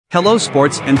Hello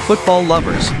sports and football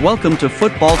lovers, welcome to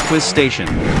Football Quiz Station.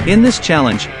 In this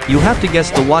challenge, you have to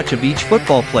guess the watch of each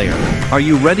football player. Are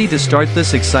you ready to start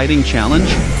this exciting challenge?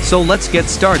 So let's get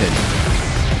started.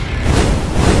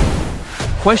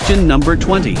 Question number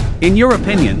 20. In your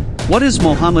opinion, what is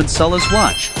Mohamed Salah's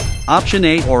watch? Option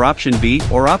A or option B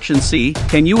or option C?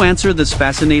 Can you answer this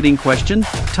fascinating question?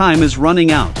 Time is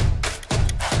running out.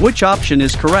 Which option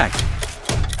is correct?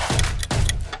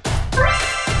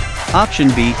 Option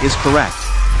B is correct.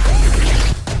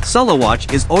 Salah watch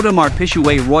is Audemars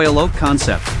Piguet Royal Oak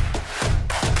concept.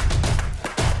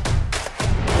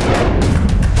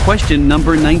 Question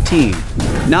number 19.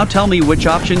 Now tell me which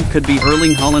option could be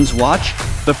Erling Haaland's watch?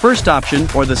 The first option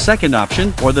or the second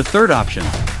option or the third option?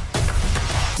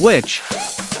 Which?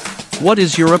 What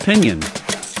is your opinion?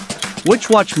 Which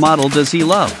watch model does he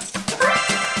love?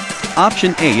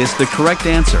 Option A is the correct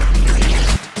answer.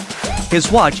 His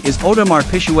watch is Audemars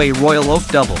Piguet Royal Oak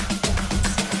Double.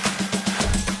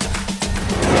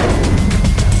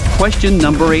 Question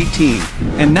number 18.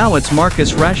 And now it's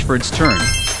Marcus Rashford's turn.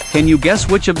 Can you guess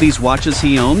which of these watches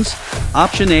he owns?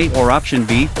 Option A or option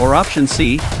B or option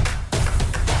C?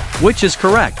 Which is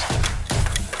correct?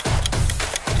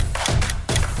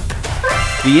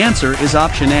 The answer is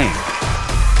option A.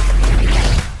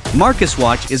 Marcus'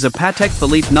 watch is a Patek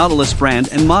Philippe Nautilus brand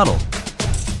and model.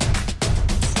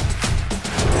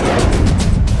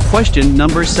 Question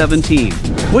number 17.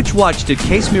 Which watch did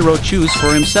Casemiro choose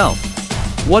for himself?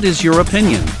 What is your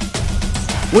opinion?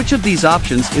 Which of these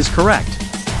options is correct?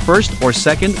 First or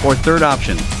second or third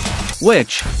option?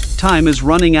 Which? Time is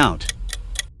running out.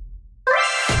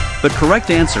 The correct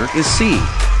answer is C.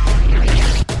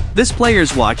 This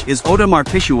player's watch is Audemars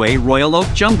Piguet Royal Oak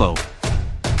Jumbo.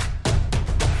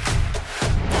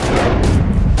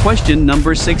 Question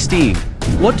number 16.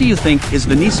 What do you think is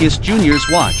Vinicius Jr.'s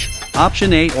watch?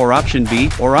 Option A or option B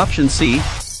or option C?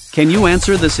 Can you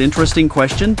answer this interesting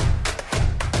question?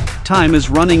 Time is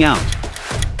running out.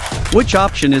 Which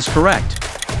option is correct?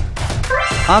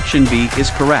 Option B is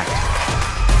correct.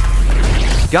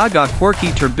 Gaga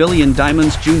Quirky Tourbillon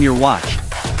Diamonds Jr. watch.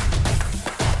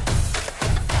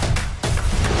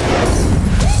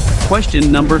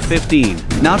 Question number 15.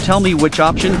 Now tell me which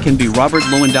option can be Robert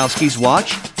Lewandowski's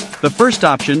watch? The first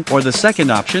option or the second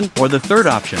option or the third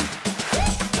option?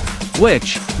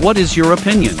 Which? What is your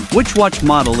opinion? Which watch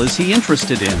model is he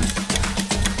interested in?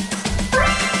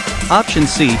 Option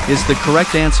C is the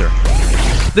correct answer.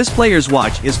 This player's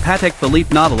watch is Patek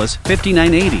Philippe Nautilus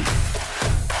 5980.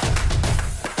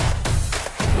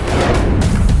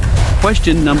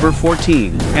 Question number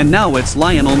 14. And now it's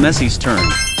Lionel Messi's turn.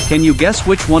 Can you guess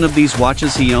which one of these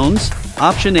watches he owns?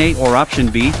 Option A or option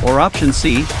B or option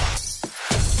C?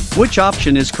 Which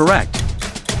option is correct?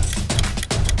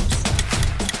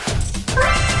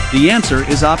 The answer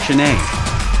is option A.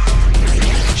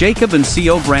 Jacob &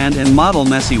 Co brand and model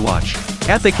Messi watch.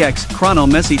 Epic X Chrono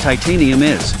Messi Titanium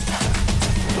is.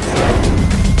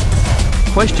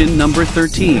 Question number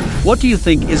 13. What do you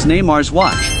think is Neymar's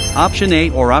watch? Option A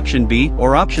or option B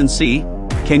or option C?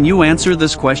 Can you answer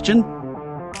this question?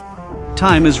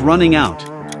 Time is running out.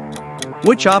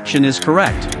 Which option is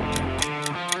correct?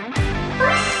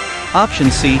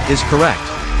 Option C is correct.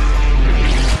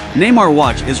 Neymar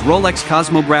watch is Rolex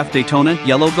Cosmograph Daytona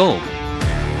Yellow Gold.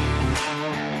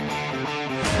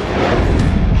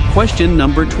 Question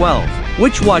number 12.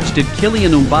 Which watch did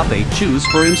Kylian Mbappe choose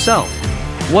for himself?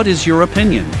 What is your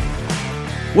opinion?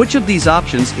 Which of these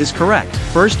options is correct?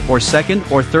 First or second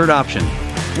or third option?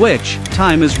 Which?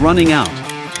 Time is running out.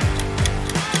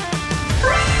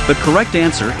 The correct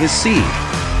answer is C.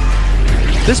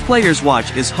 This player's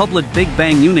watch is Hublot Big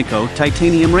Bang Unico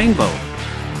Titanium Rainbow.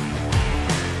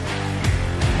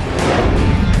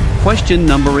 Question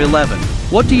number 11.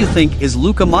 What do you think is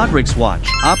Luka Modric's watch?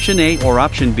 Option A or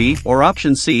option B or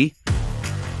option C?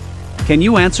 Can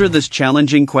you answer this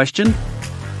challenging question?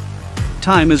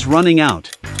 Time is running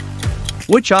out.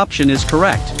 Which option is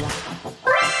correct?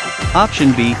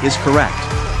 Option B is correct.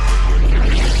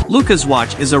 Luka's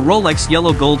watch is a Rolex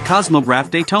Yellow Gold Cosmograph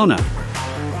Daytona.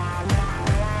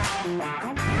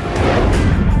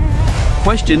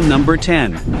 Question number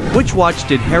 10. Which watch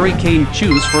did Harry Kane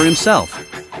choose for himself?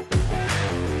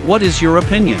 What is your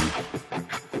opinion?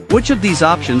 Which of these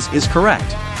options is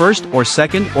correct? First or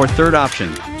second or third option?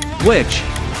 Which?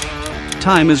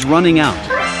 Time is running out.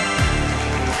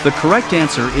 The correct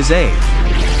answer is A.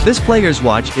 This player's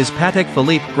watch is Patek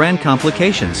Philippe Grand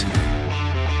Complications.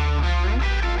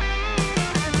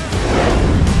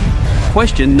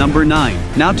 Question number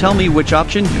 9. Now tell me which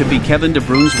option could be Kevin De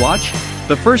Bruyne's watch?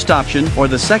 The first option or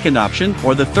the second option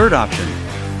or the third option?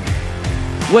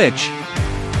 Which?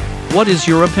 What is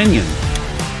your opinion?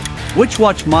 Which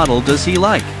watch model does he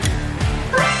like?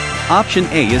 Option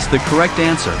A is the correct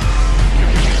answer.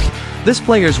 This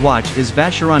player's watch is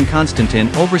Vacheron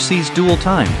Constantin Overseas Dual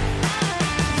Time.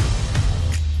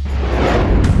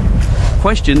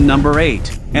 Question number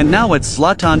 8. And now it's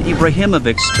Zlatan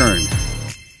Ibrahimovic's turn.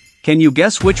 Can you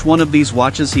guess which one of these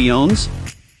watches he owns?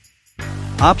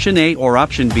 Option A or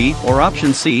option B or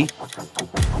option C?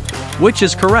 Which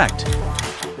is correct?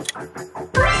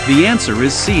 The answer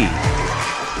is C.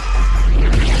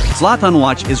 Zlatan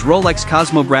watch is Rolex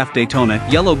Cosmograph Daytona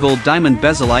Yellow Gold Diamond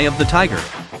Bezel Eye of the Tiger.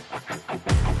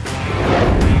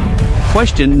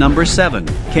 Question number 7.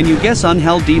 Can you guess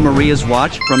Angel Di Maria's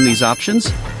watch from these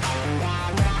options?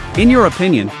 In your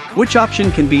opinion, which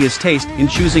option can be his taste in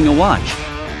choosing a watch?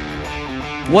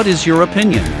 What is your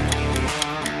opinion?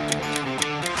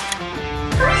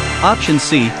 Option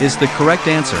C is the correct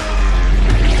answer.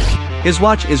 His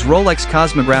watch is Rolex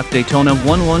Cosmograph Daytona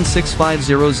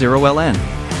 116500LN.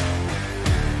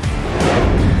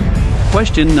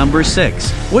 Question number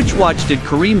 6. Which watch did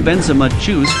Karim Benzema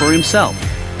choose for himself?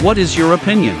 What is your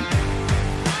opinion?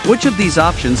 Which of these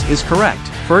options is correct?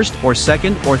 First or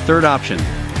second or third option?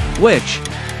 Which?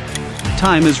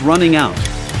 Time is running out.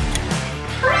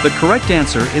 The correct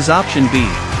answer is option B.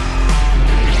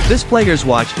 This player's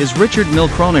watch is Richard Mille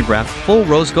Chronograph Full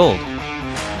Rose Gold.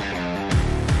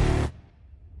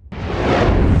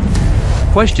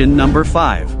 Question number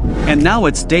 5. And now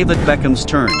it's David Beckham's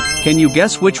turn. Can you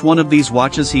guess which one of these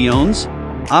watches he owns?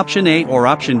 Option A or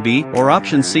option B or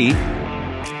option C?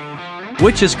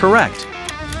 Which is correct?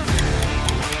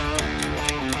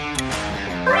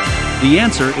 The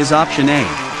answer is option A.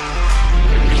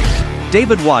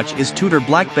 David watch is Tudor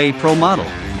Black Bay Pro model.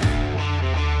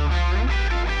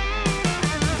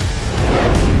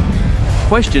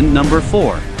 Question number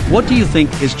 4. What do you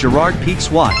think is Gerard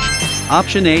Pique's watch?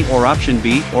 Option A or option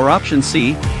B or option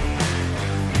C?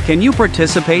 Can you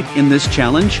participate in this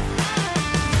challenge?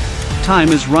 Time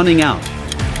is running out.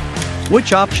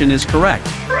 Which option is correct?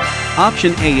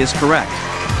 Option A is correct.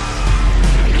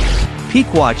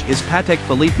 Pique watch is Patek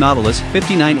Philippe Nautilus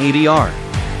 5980R.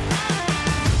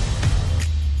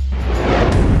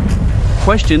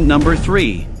 Question number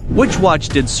 3. Which watch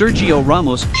did Sergio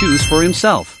Ramos choose for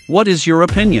himself? What is your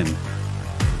opinion?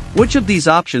 Which of these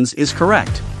options is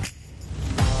correct?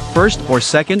 First or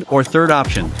second or third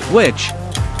option? Which?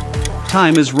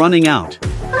 Time is running out.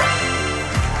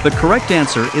 The correct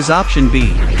answer is option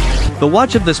B. The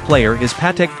watch of this player is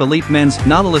Patek Philippe Men's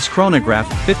Nautilus Chronograph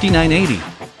 5980.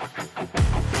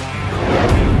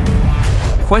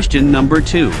 Question number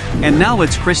 2. And now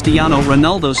it's Cristiano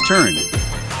Ronaldo's turn.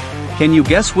 Can you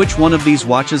guess which one of these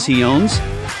watches he owns?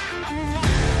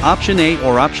 Option A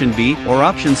or option B or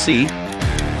option C?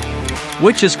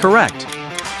 Which is correct?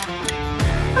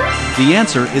 The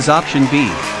answer is option B.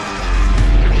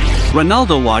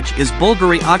 Ronaldo watch is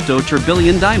Bulgari Octo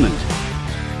Tourbillon Diamond.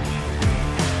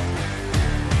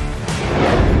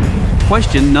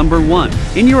 Question number 1.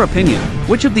 In your opinion,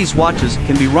 which of these watches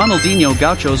can be Ronaldinho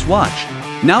Gaucho's watch?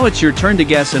 Now it's your turn to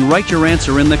guess and write your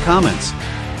answer in the comments.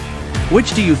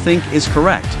 Which do you think is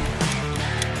correct?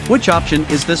 Which option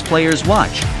is this player's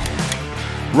watch?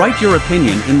 Write your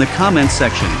opinion in the comments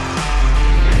section.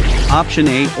 Option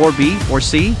A or B or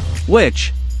C?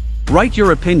 Which? Write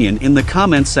your opinion in the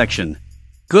comments section.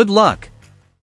 Good luck!